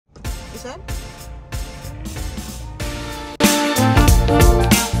said?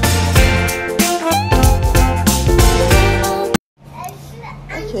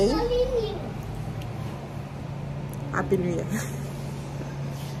 Okay. Happy New Year.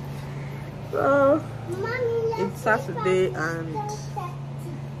 So it's Saturday and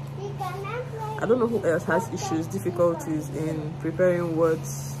I don't know who else has issues, difficulties in preparing what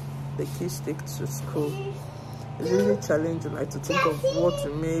the kids take to school. It's really challenging, like, to think of what to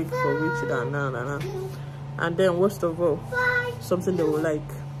make for which and then worst of all, something they will like.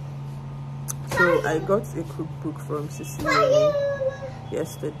 So I got a cookbook from CCA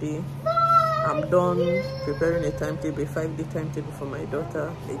yesterday. I'm done preparing a timetable, a 5-day timetable for my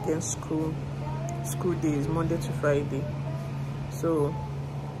daughter against school days, Monday to Friday. So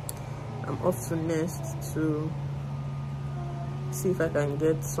I'm off to Nest to see if I can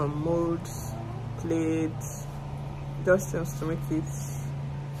get some molds, plates, just things to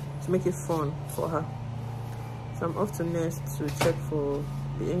make it fun for her. So I'm off to Nest to check for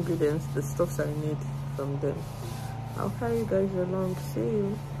the ingredients, the stuffs I need from them. I'll carry you guys along. See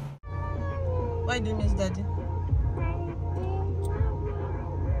you. Why do you miss Daddy?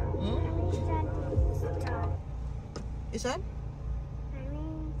 You said?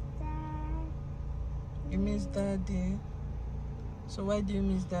 You miss Daddy. So why do you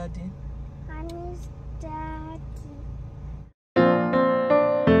miss Daddy? I miss Daddy.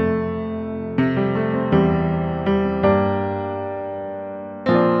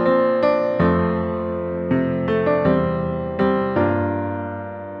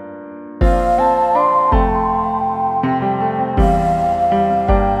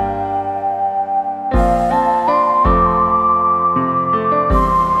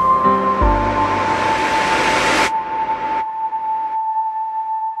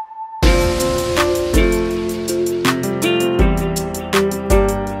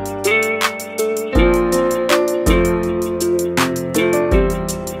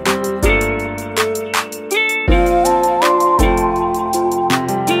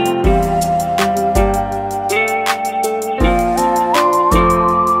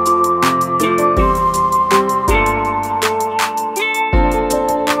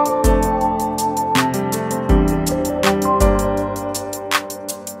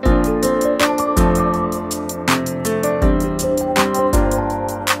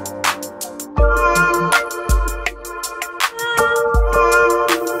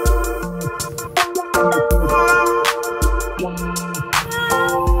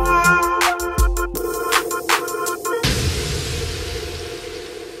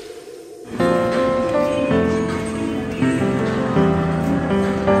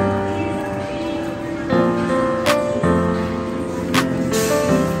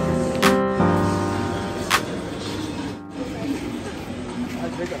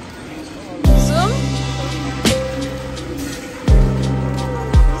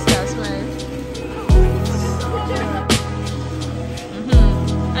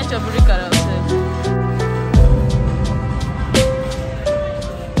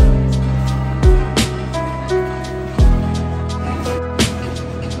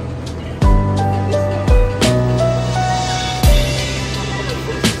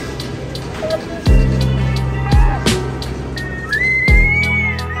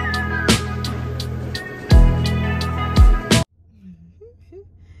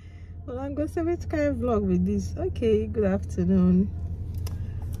 So which kind of vlog with this? Okay, good afternoon.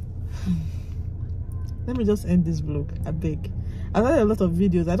 Let me just end this vlog, I beg. I've had a lot of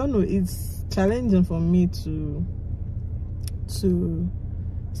videos. I don't know, it's challenging for me to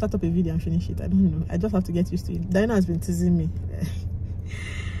start up a video and finish it. I don't know, I just have to get used to it. Diana has been teasing me.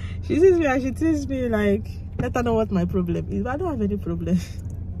 She teases me and she teases me like, let her know what my problem is. But I don't have any problem.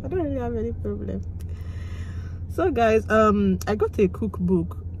 I don't really have any problem. So guys, I got a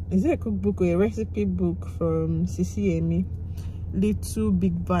cookbook. Is it a cookbook or a recipe book from CCA? Little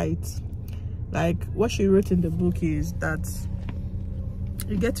Big Bite. Like, what she wrote in the book is that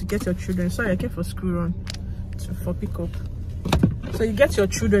you get to get your children. Sorry, I came for school run for pickup. So you get your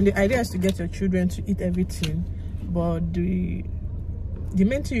children. The idea is to get your children to eat everything, but the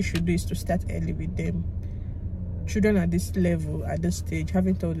main thing you should do is to start early with them. Children at this level, at this stage,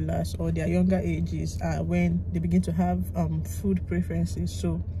 having toddlers or their younger ages are when they begin to have food preferences.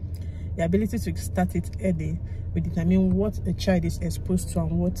 So the ability to start it early will determine what a child is exposed to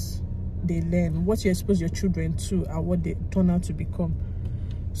and what they learn, what you expose your children to and what they turn out to become.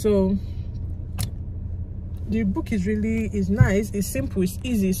 So the book is nice, it's simple, it's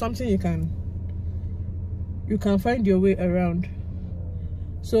easy, it's something you can find your way around.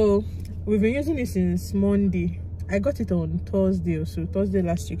 So we've been using it since Monday. I got it on Thursday or so, Thursday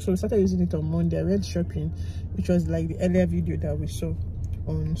last week. So we started using it on Monday. I went shopping, which was like the earlier video that we saw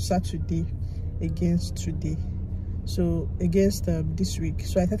on Saturday against today. So against this week.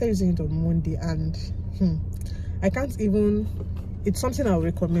 So I started using it on Monday, and I can't even, it's something I'll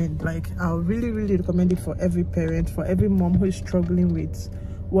recommend. Like, I'll really recommend it for every parent, for every mom who is struggling with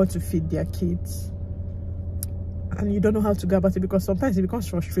what to feed their kids and you don't know how to go about it, because sometimes it becomes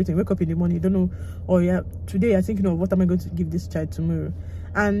frustrating. Wake up in the morning, you don't know, oh yeah, today I'm thinking of what am I going to give this child tomorrow.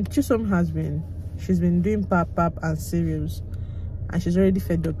 And Chisom she's been doing pap and cereals, and she's already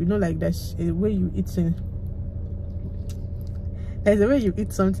fed up. You know, like there's a way you eat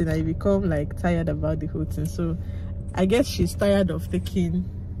something and you become like tired about the whole thing. So I guess she's tired of taking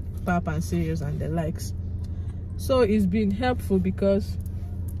pap and cereals and the likes. So it's been helpful because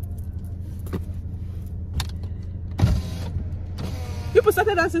people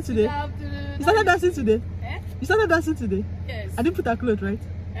started dancing today. You started dancing today? Eh? You started dancing today? Yes. I didn't put her clothes, right?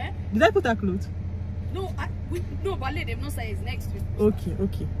 Eh? Did I put her clothes? No, no, ballet, they've not said it's next week. Okay.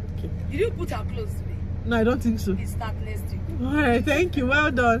 Did you put her clothes today? No, I don't think so. It starts next week. Alright, thank you. Well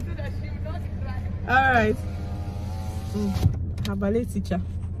done. So that she will not cry. Alright. Her ballet teacher.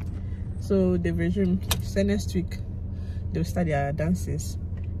 So they've resumed. So next week they'll start their dances.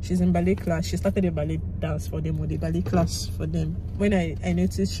 She's in ballet class. She started a ballet dance for them, or the ballet class for them. When I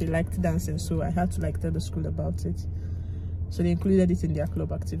noticed she liked dancing, so I had to like tell the school about it. So they included it in their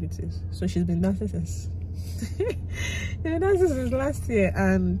club activities. So she's been dancing since last year,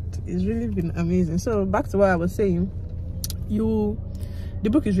 and it's really been amazing. So back to what I was saying, the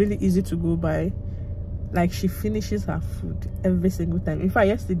book is really easy to go by. Like, she finishes her food every single time. In fact,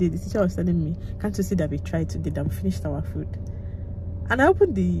 yesterday the teacher was telling me, can't you see that we tried today, that we finished our food? And I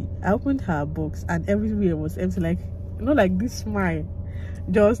opened her box, and everywhere was empty. Like, you know, like this smile,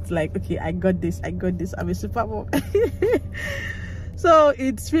 just like, okay, I got this, I'm a super mom. So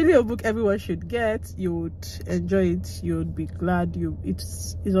it's really a book everyone should get. You would enjoy it, you would be glad.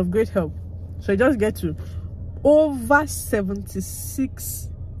 It's of great help. So you just get to over 76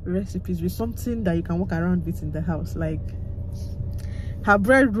 recipes with something that you can walk around with in the house, like her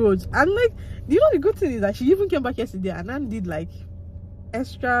bread rolls. And like, you know, the good thing is that she even came back yesterday and then did like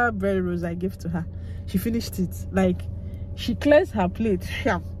extra bread rolls I gave to her. She finished it. Like, she clears her plate,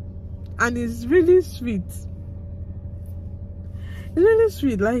 and it's really sweet. It's really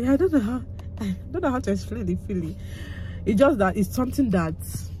sweet. Like, I don't know how to explain the feeling. It's just that it's something that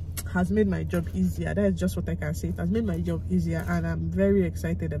has made my job easier. That is just what I can say. It has made my job easier, and I'm very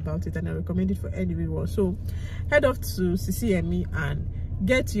excited about it, and I recommend it for anyone. So head off to CCME and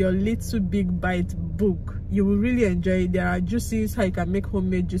get your Little Big Bite book. You will really enjoy it. There are juices, how you can make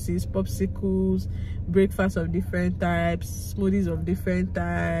homemade juices, popsicles, breakfast of different types, smoothies of different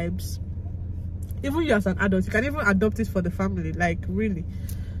types. Even you as an adult, you can even adopt it for the family, like, really.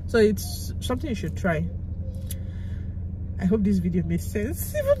 So it's something you should try. I hope this video made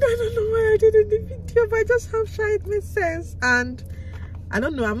sense, even though I don't know why I did in the video, but I just have sure it made sense. And I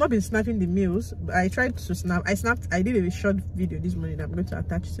don't know, I've not been snapping the meals, but I tried to snap. I did a short video this morning. I'm going to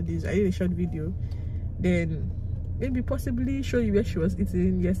attach to this. I did a short video, then maybe possibly show you where she was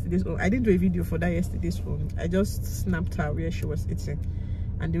eating yesterday's own. I didn't do a video for that yesterday's own. I just snapped her where she was eating,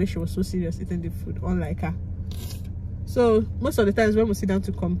 and the way she was so serious eating the food, unlike her. So most of the times when we sit down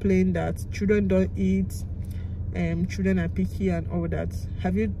to complain that children don't eat, children are picky and all that,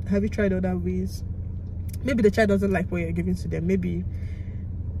 have you tried other ways? Maybe the child doesn't like what you're giving to them. Maybe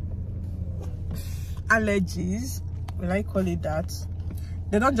allergies, will I call it that?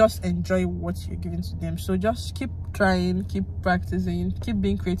 They don't just enjoy what you're giving to them. So just keep trying, keep practicing, keep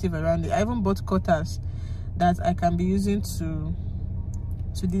being creative around it. I even bought cutters that I can be using to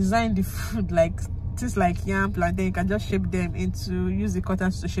design the food, like things like yam, plantain. You can just shape them into, use the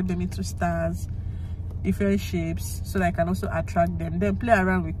cutters to shape them into stars, different shapes, so that I can also attract them. Then play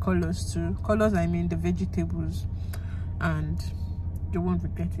around with colors too. Colors, I mean the vegetables, and you won't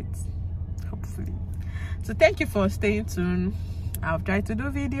regret it, hopefully. So thank you for staying tuned. I'll try to do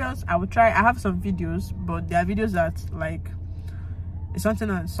videos. I have some videos, but there are videos that, like, it's something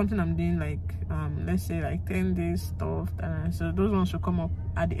I'm doing, like let's say like 10 days stuff, and so those ones will come up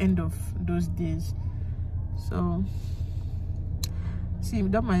at the end of those days. So see,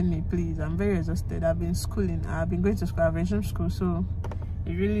 don't mind me, please. I'm very exhausted. I've been schooling. I've been going to school. I've resumed school, so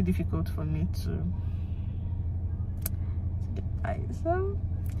it's really difficult for me to get by. So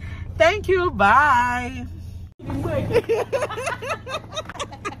thank you. Bye.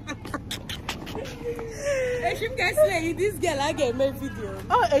 This girl, I get my video.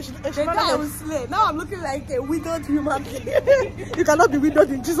 Oh, now I'm looking like a widowed human being. You cannot be widowed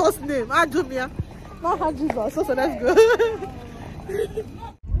in Jesus' name. Not hard Jesus. So let's go.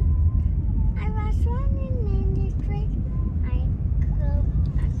 I was running in the street. I could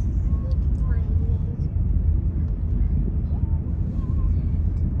see my legs.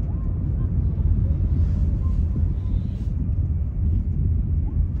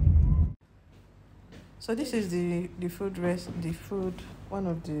 So this is the food, one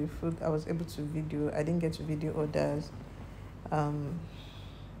of the food I was able to video. I didn't get to video others.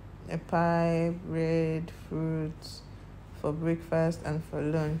 A pie, bread, fruits for breakfast and for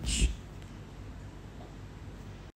lunch.